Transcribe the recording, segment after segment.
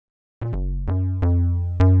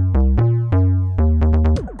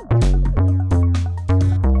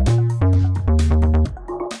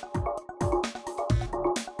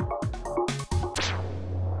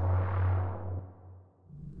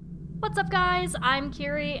guys, I'm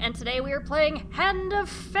Kirei, and today we are playing Hand of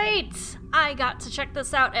Fate! I got to check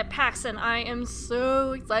this out at PAX, and I am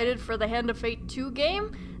so excited for the Hand of Fate 2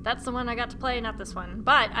 game. That's the one I got to play, not this one.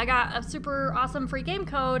 But I got a super awesome free game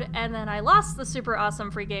code, and then I lost the super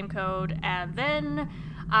awesome free game code, and then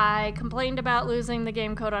I complained about losing the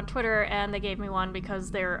game code on Twitter, and they gave me one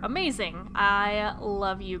because they're amazing. I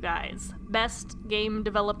love you guys. Best game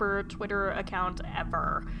developer Twitter account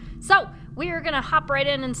ever. So, we are gonna hop right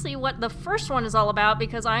in and see what the first one is all about,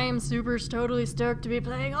 because I am totally stoked to be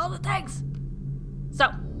playing all the things. So.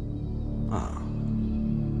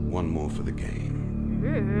 One more for the game.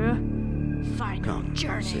 Final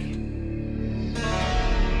journey. Sit.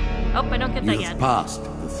 Oh, I don't get that You yet. have passed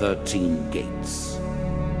the 13 gates.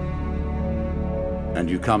 And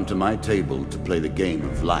you come to my table to play the game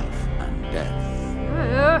of life and death.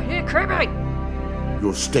 mcrKirei!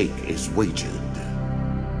 Your stake is wagered.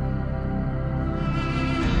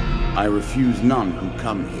 I refuse none who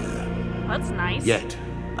come here. That's nice. Yet,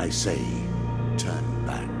 I say, turn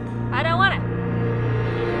back. I don't want it.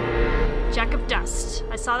 Jack of Dust.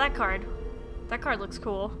 I saw that card. That card looks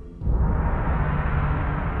cool.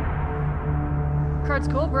 Card's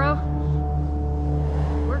cool, bro.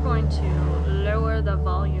 We're going to lower the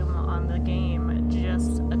volume on the game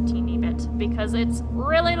just a teeny bit because it's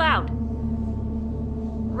really loud.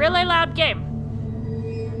 Really loud game.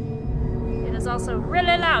 It is also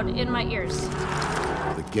really loud in my ears.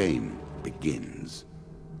 The game begins.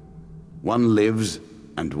 One lives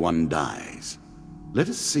and one dies. Let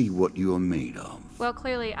us see what you are made of. Well,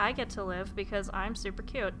 clearly I get to live because I'm super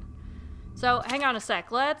cute. So, hang on a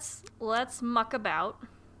sec. Let's muck about.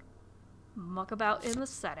 Muck about in the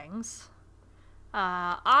settings.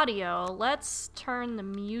 Audio, let's turn the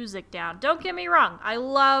music down. Don't get me wrong, I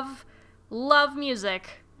love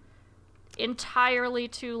music. Entirely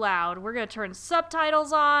too loud. We're gonna turn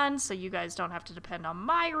subtitles on so you guys don't have to depend on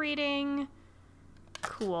my reading.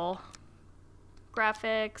 Cool.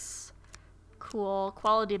 Graphics. Cool.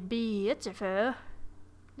 Quality beautiful.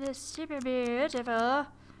 This super beautiful.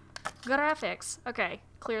 Graphics. Okay.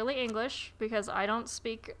 Clearly English because I don't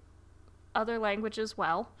speak other languages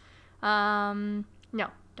well. No.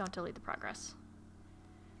 Don't delete the progress.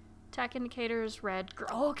 Attack indicators, red.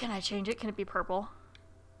 Oh, can I change it? Can it be purple?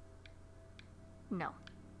 No.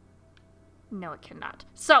 No, it cannot.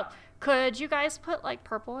 So, could you guys put, like,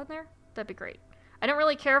 purple in there? That'd be great. I don't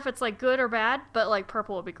really care if it's, like, good or bad, but, like,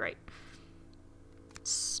 purple would be great.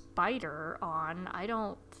 Spider on. I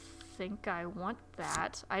don't think I want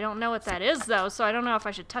that. I don't know what that is, though, so I don't know if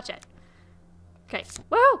I should touch it. Okay.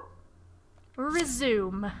 Woo!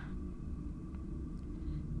 Resume.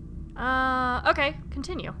 Okay.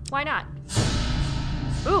 Continue. Why not?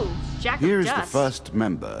 Ooh, Jack of Dust. Here is the first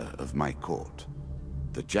member of my court.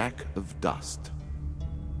 The Jack of Dust.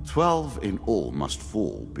 12 in all must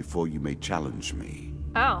fall before you may challenge me.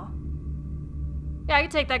 Oh. Yeah, I can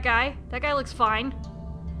take that guy. That guy looks fine.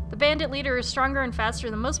 The bandit leader is stronger and faster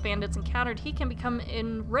than most bandits encountered. He can become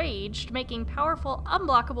enraged, making powerful,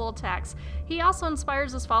 unblockable attacks. He also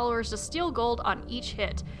inspires his followers to steal gold on each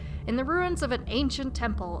hit. In the ruins of an ancient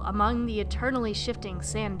temple, among the eternally shifting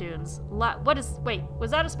sand dunes. Wait,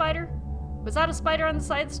 was that a spider? Was that a spider on the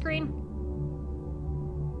side of the screen?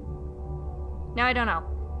 Now I don't know.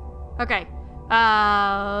 Okay.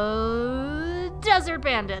 Desert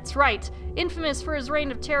bandits, right. Infamous for his reign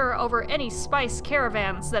of terror over any spice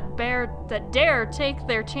caravans that dare take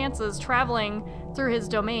their chances traveling through his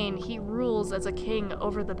domain, he rules as a king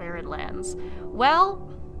over the barren lands.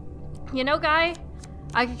 Well, you know, guy,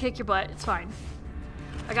 I can kick your butt. It's fine.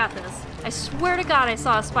 I got this. I swear to God I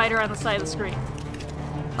saw a spider on the side of the screen.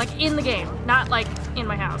 Like, in the game, not, like, in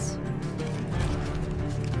my house.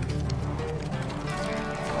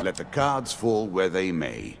 Let the cards fall where they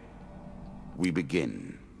may. We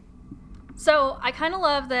begin. So, I kind of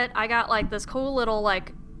love that I got, like, this cool little,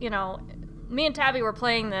 like, you know, me and Tabby were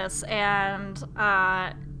playing this, and,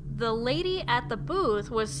 the lady at the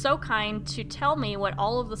booth was so kind to tell me what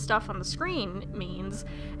all of the stuff on the screen means.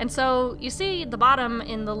 And so, you see the bottom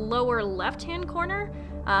in the lower left-hand corner,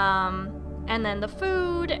 and then the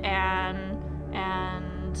food, and...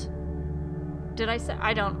 Did I say...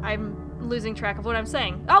 I'm losing track of what I'm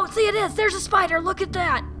saying. Oh, see, it is! There's a spider! Look at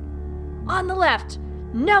that! On the left.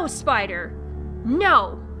 No spider.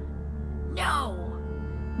 No. No.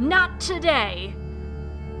 Not today.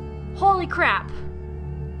 Holy crap.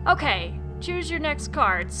 Okay, choose your next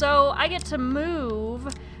card. So I get to move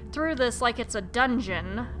through this like it's a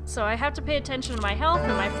dungeon. So I have to pay attention to my health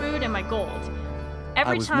and my food and my gold.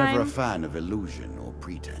 I was never a fan of illusion or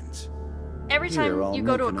pretense. Every time you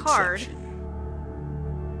go to a card,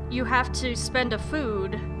 you have to spend a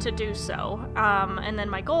food to do so. And then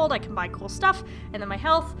my gold, I can buy cool stuff. And then my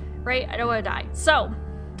health, right? I don't want to die. So,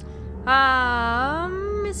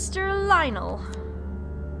 Mr. Lionel.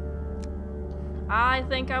 I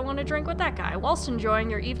think I want to drink with that guy. Whilst enjoying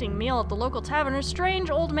your evening meal at the local tavern, a strange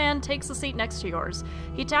old man takes a seat next to yours.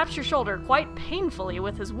 He taps your shoulder quite painfully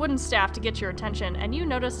with his wooden staff to get your attention, and you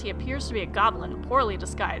notice he appears to be a goblin, poorly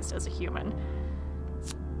disguised as a human.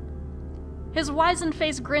 His wizened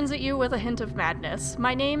face grins at you with a hint of madness.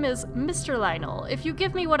 My name is Mr. Lionel. If you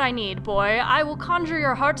give me what I need, boy, I will conjure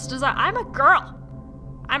your heart's desire. I'm a girl.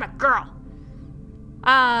 I'm a girl.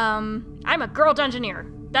 I'm a girl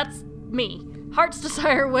dungeoneer. That's me. Heart's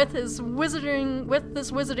desire with this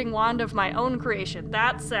wizarding wand of my own creation.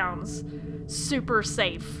 That sounds super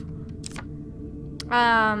safe.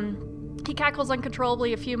 He cackles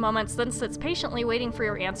uncontrollably a few moments, then sits patiently waiting for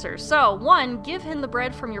your answer. So, 1, give him the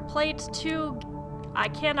bread from your plate. 2, I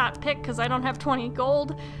cannot pick because I don't have 20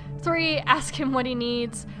 gold. 3, ask him what he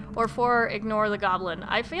needs. Or 4, ignore the goblin.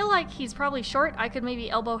 I feel like he's probably short. I could maybe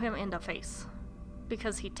elbow him in the face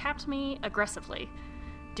because he tapped me aggressively.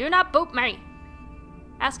 Do not boop me.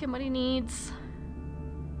 Ask him what he needs.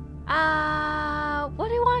 What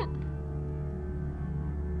do you want?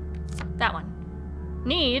 That one.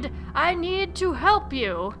 Need? I need to help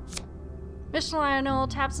you. Mr. Lionel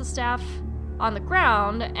taps the staff on the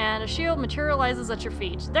ground, and a shield materializes at your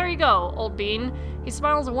feet. There you go, old bean. He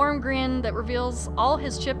smiles a warm grin that reveals all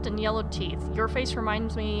his chipped and yellowed teeth. Your face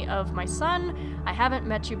reminds me of my son. I haven't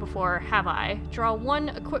met you before, have I? Draw 1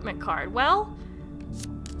 equipment card. Well,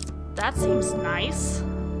 that seems nice.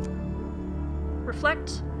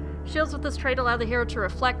 Reflect. Shields with this trait allow the hero to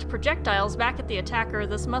reflect projectiles back at the attacker.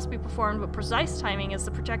 This must be performed with precise timing as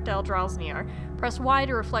the projectile draws near. Press Y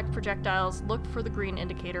to reflect projectiles. Look for the green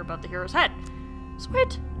indicator above the hero's head.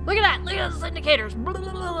 Sweet! Look at that! Look at those indicators! Blah,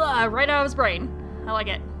 blah, blah, blah, right out of his brain. I like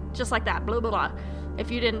it. Just like that. Blah, blah, blah.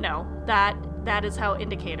 If you didn't know, that is how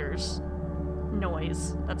indicators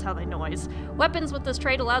noise. That's how they noise. Weapons with this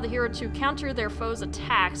trait allow the hero to counter their foes'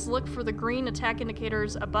 attacks. Look for the green attack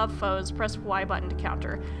indicators above foes. Press Y button to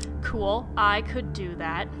counter. Cool. I could do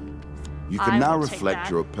that. You can now reflect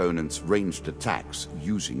your opponent's ranged attacks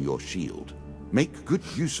using your shield. Make good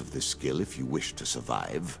use of this skill if you wish to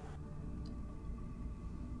survive.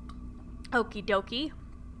 Okie dokie.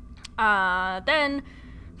 Then,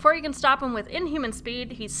 before you can stop him with inhuman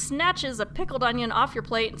speed, he snatches a pickled onion off your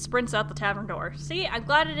plate and sprints out the tavern door. See, I'm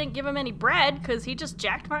glad I didn't give him any bread, because he just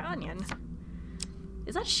jacked my onion.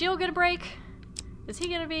 Is that shield gonna break? Is he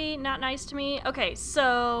gonna be not nice to me? Okay,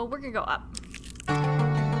 so we're gonna go up.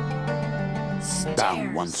 Stairs.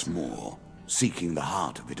 Down once more, seeking the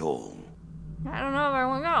heart of it all. I don't know if I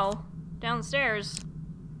want to go down the stairs.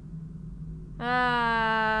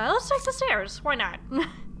 Let's take the stairs. Why not?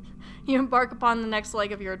 You embark upon the next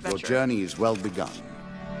leg of your adventure. Your journey is well begun.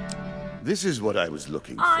 This is what I was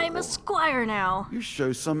looking for. I'm a squire now. You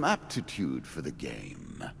show some aptitude for the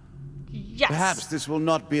game. Yes. Perhaps this will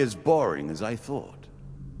not be as boring as I thought.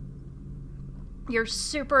 Your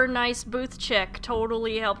super nice booth chick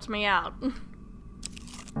totally helped me out.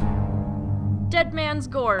 Dead Man's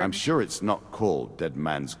Gorge. I'm sure it's not called Dead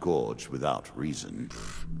Man's Gorge without reason.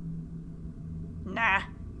 Nah.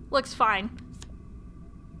 Looks fine.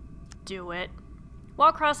 Do it.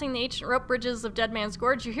 While crossing the ancient rope bridges of Dead Man's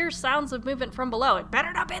Gorge, you hear sounds of movement from below. It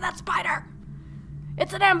better not be that spider!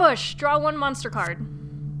 It's an ambush! Draw 1 monster card.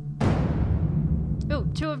 Ooh,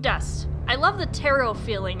 2 of dust. I love the tarot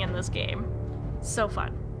feeling in this game. So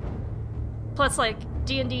fun. Plus, like,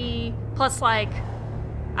 D&D, plus, like,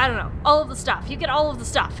 I don't know, all of the stuff. You get all of the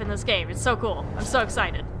stuff in this game. It's so cool. I'm so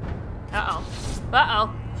excited. Uh-oh.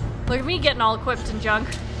 Uh-oh. Look at me getting all equipped and junk.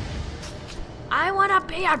 I wanna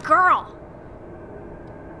be a girl!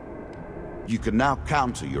 You can now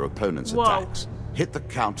counter your opponent's Whoa. attacks. Hit the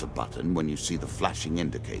counter button when you see the flashing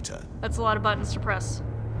indicator. That's a lot of buttons to press.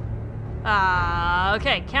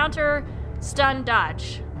 Okay. Counter, stun,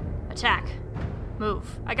 dodge. Attack. Move.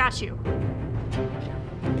 I got you.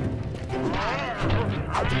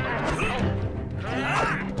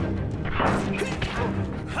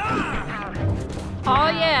 Oh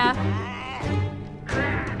yeah.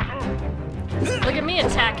 Look at me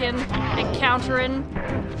attacking and countering.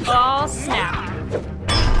 Oh snap.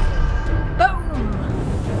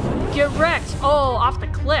 Boom! Get wrecked. Oh, off the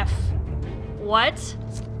cliff. What?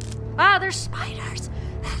 Ah, there's spiders.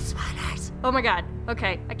 There's spiders. Oh my god.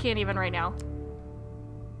 Okay, I can't even right now.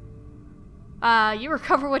 You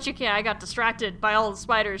recover what you can. I got distracted by all the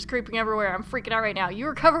spiders creeping everywhere. I'm freaking out right now. You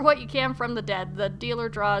recover what you can from the dead. The dealer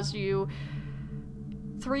draws you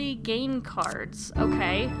 3 gain cards.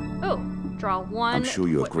 Okay. Oh, Draw 1 I'm sure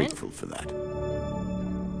you're equipment. grateful for that.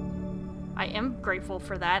 I am grateful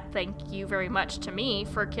for that. Thank you very much to me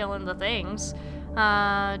for killing the things.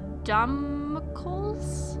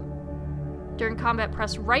 Domicles? During combat,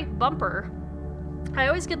 press right bumper. I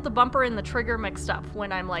always get the bumper and the trigger mixed up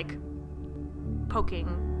when I'm, like,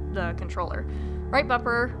 poking the controller. Right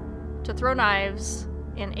bumper to throw knives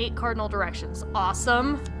in 8 cardinal directions.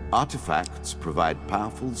 Awesome. Artifacts provide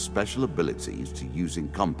powerful special abilities to use in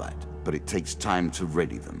combat, but it takes time to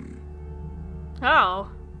ready them. Oh.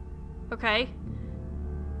 Okay.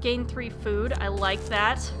 Gain 3 food. I like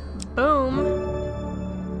that.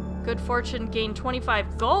 Boom. Good fortune. Gain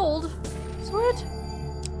 25 gold. Sweet.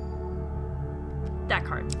 That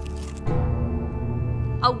card.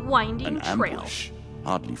 A winding An trail. ambush.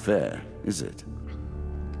 Hardly fair, is it?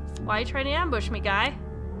 Why are you trying to ambush me, guy?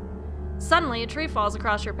 Suddenly, a tree falls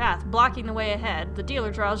across your path, blocking the way ahead. The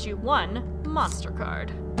dealer draws you 1 monster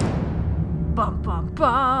card. Bum bum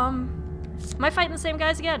bum. Am I fighting the same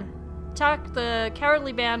guys again? Attack the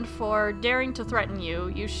cowardly band for daring to threaten you.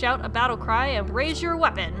 You shout a battle cry and raise your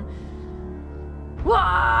weapon.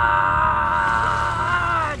 Wah!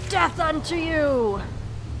 Death unto you!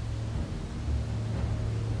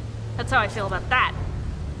 That's how I feel about that.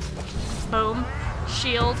 Boom.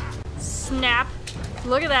 Shield. Snap.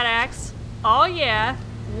 Look at that axe. Oh yeah.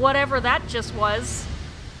 Whatever that just was.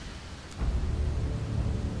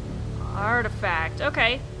 Artifact.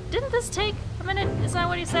 Okay. Didn't this take a minute? Is that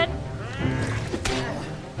what he said?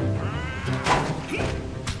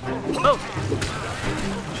 Oh.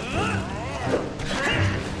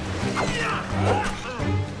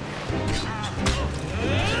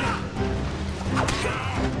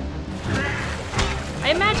 I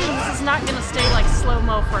imagine this is not gonna stay like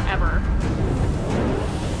slow-mo forever.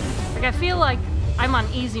 Like, I feel like I'm on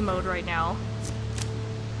easy mode right now.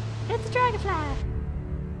 It's a dragonfly!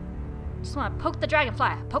 Just wanna poke the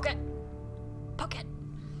dragonfly. Poke it! Poke it!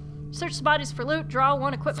 Search the bodies for loot, draw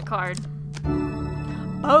 1 equipment card.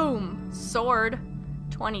 Boom! Sword.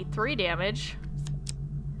 23 damage.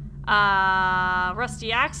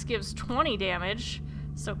 Rusty axe gives 20 damage.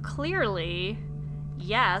 So clearly,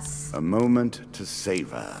 yes. A moment to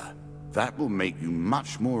savor. That will make you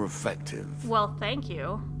much more effective. Well, thank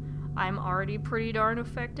you. I'm already pretty darn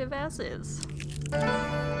effective as is.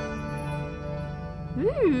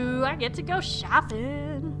 Ooh, I get to go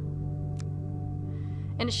shopping.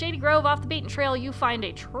 In a shady grove off the beaten trail, you find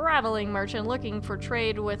a traveling merchant looking to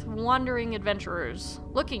trade with wandering adventurers.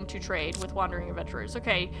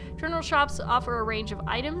 Okay, general shops offer a range of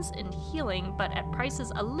items and healing, but at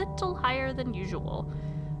prices a little higher than usual.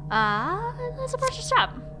 Let's approach the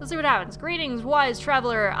shop. Let's see what happens. Greetings, wise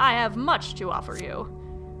traveler. I have much to offer you.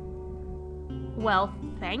 Well,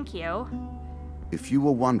 thank you. If you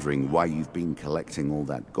were wondering why you've been collecting all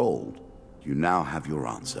that gold, you now have your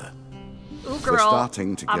answer. Ooh, girl, We're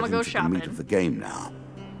starting to get I'ma go into the meat shopping. of the game now.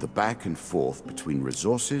 The back and forth between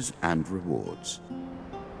resources and rewards.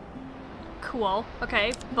 Cool.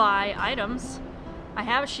 Okay, buy items. I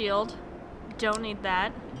have a shield. Don't need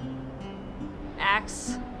that.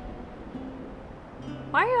 Axe.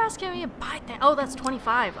 Why are you asking me to buy that? Oh, that's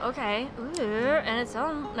 25. Okay. Ooh, and it's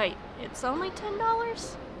on. Wait, it's only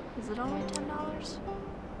 $10? Is it only $10?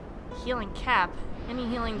 Healing cap. Any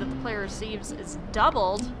healing that the player receives is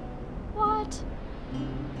doubled. What?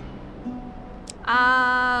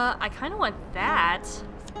 I kind of want that.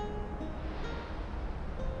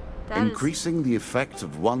 Increasing the effect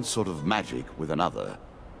of one sort of magic with another.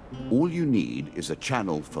 All you need is a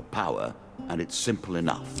channel for power, and it's simple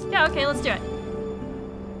enough. Yeah, okay, let's do it.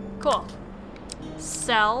 Cool.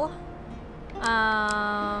 Sell.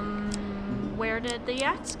 Where did the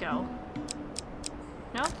axe go?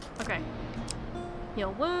 No? Okay.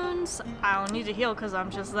 Heal wounds. I don't need to heal because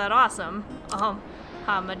I'm just that awesome.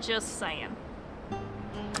 I'm just saying.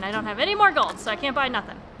 And I don't have any more gold, so I can't buy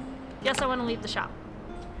nothing. Guess I want to leave the shop.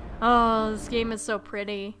 Oh, this game is so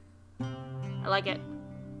pretty. I like it.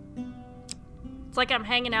 It's like I'm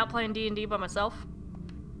hanging out playing D&D by myself.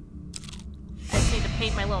 I just need to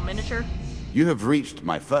paint my little miniature. You have reached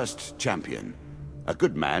my first champion. A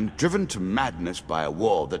good man driven to madness by a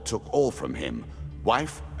war that took all from him.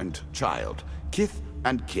 Wife and child, kith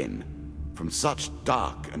and kin. From such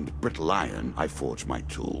dark and brittle iron I forge my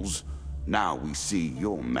tools. Now we see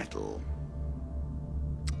your metal.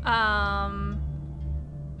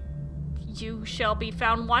 You shall be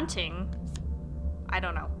found wanting. I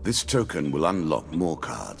don't know. This token will unlock more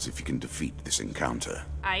cards if you can defeat this encounter.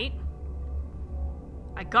 I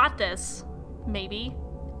got this. Maybe.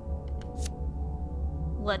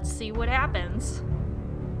 Let's see what happens.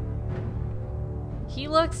 He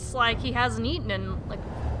looks like he hasn't eaten in, like,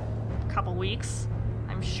 a couple weeks,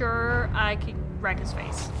 I'm sure I could wreck his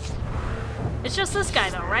face. It's just this guy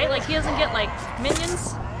though, right? Like he doesn't get like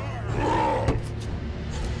minions.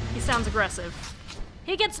 He sounds aggressive.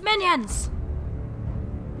 He gets minions!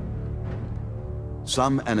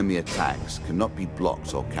 Some enemy attacks cannot be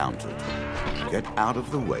blocked or countered. Get out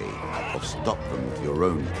of the way or stop them with your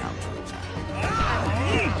own counterattack.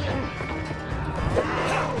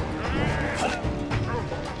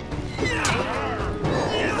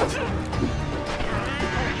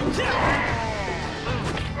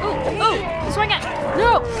 Oh, swing it!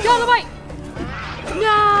 No, get out of the way!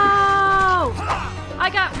 No! I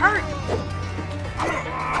got hurt!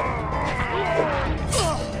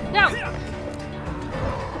 No!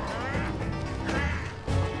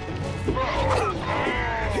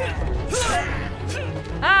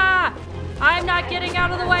 Ah! I'm not getting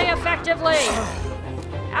out of the way effectively!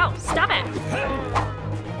 Ow, stop it!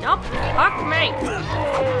 Don't fuck me!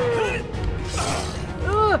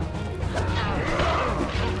 Ugh.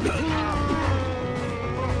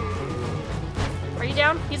 Are you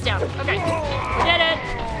down? He's down. Okay. We did it!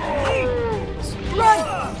 Run!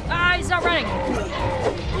 Ah, he's not running!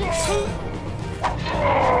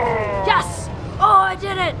 Yes! Oh, I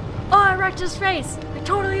did it! Oh, I wrecked his face! I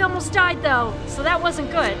totally almost died though, so that wasn't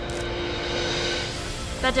good.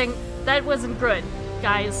 That wasn't good,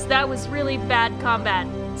 guys. That was really bad combat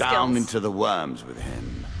skills. Down into the worms with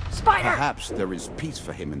him. Spider! Perhaps there is peace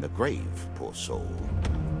for him in the grave, poor soul.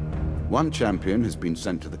 One champion has been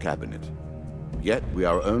sent to the cabinet. Yet we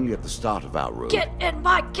are only at the start of our road. Get in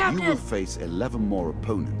my cabinet! You will face 11 more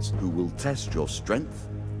opponents who will test your strength,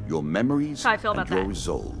 your memories, How I feel about and your that.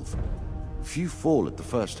 resolve. Few fall at the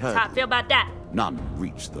first hurdle. How I feel about that? None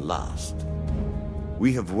reach the last.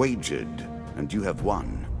 We have wagered, and you have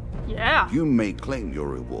won. Yeah. You may claim your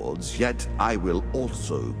rewards, yet I will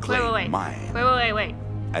also claim mine. Wait.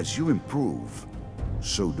 As you improve,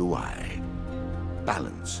 so do I.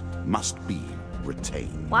 Balance must be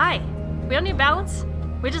retained. Why? We don't need balance.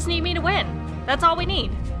 We just need me to win. That's all we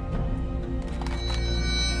need.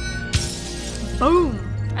 Boom!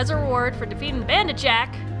 As a reward for defeating Bandit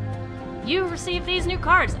Jack, you receive these new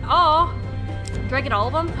cards. Oh! Do I get all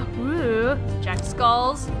of them? Ooh. Jack of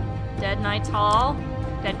Skulls, Dead Knight's Hall,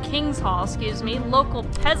 Dead King's Hall, excuse me, Local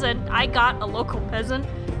Peasant. I got a Local Peasant.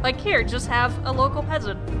 Like here, just have a Local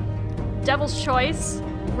Peasant. Devil's Choice,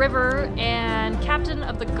 River, and Captain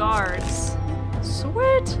of the Guards.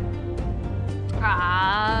 Sweet!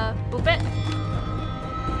 Boop it.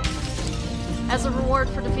 As a reward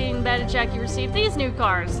for defeating Bandit Jack, you receive these new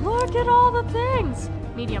cards. Look at all the things!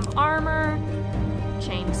 Medium Armor,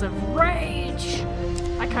 Chains of Rage.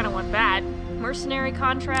 I kind of want that. Mercenary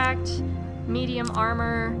Contract, Medium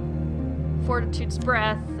Armor, Fortitude's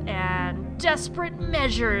Breath, and Desperate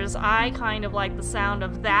Measures. I kind of like the sound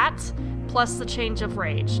of that, plus the Change of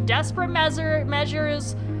Rage. Desperate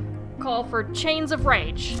Measures call for Chains of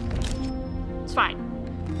Rage. It's fine.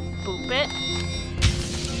 Boop it.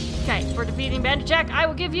 Okay, for defeating Bandit Jack, I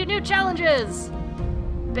will give you new challenges.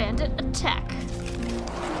 Bandit Attack.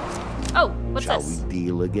 Oh, what's Shall this? we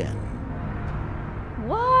deal again?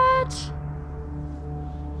 What?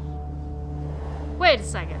 Wait a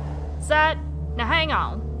second. Is that... Now hang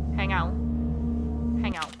on. Hang on.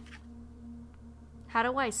 How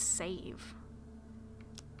do I save?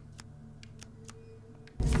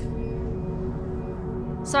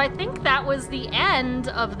 So I think that was the end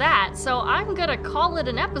of that. So I'm gonna call it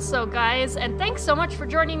an episode, guys. And thanks so much for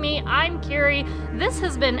joining me. I'm Kirei. This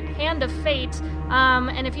has been Hand of Fate.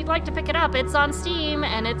 And if you'd like to pick it up, it's on Steam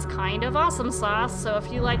and it's kind of awesome sauce. So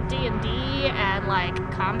if you like D&D and like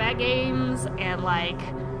combat games and like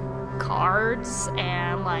cards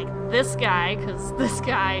and like this guy, because this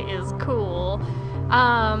guy is cool,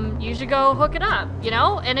 you should go hook it up, you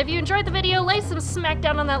know? And if you enjoyed the video, lay some smack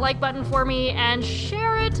down on that like button for me and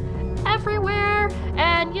share it everywhere.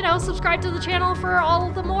 And, you know, subscribe to the channel for all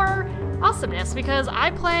of the more awesomeness, because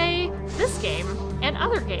I play this game and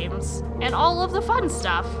other games and all of the fun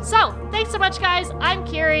stuff. So, thanks so much, guys. I'm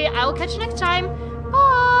Kirei. I will catch you next time.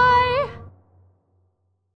 Bye!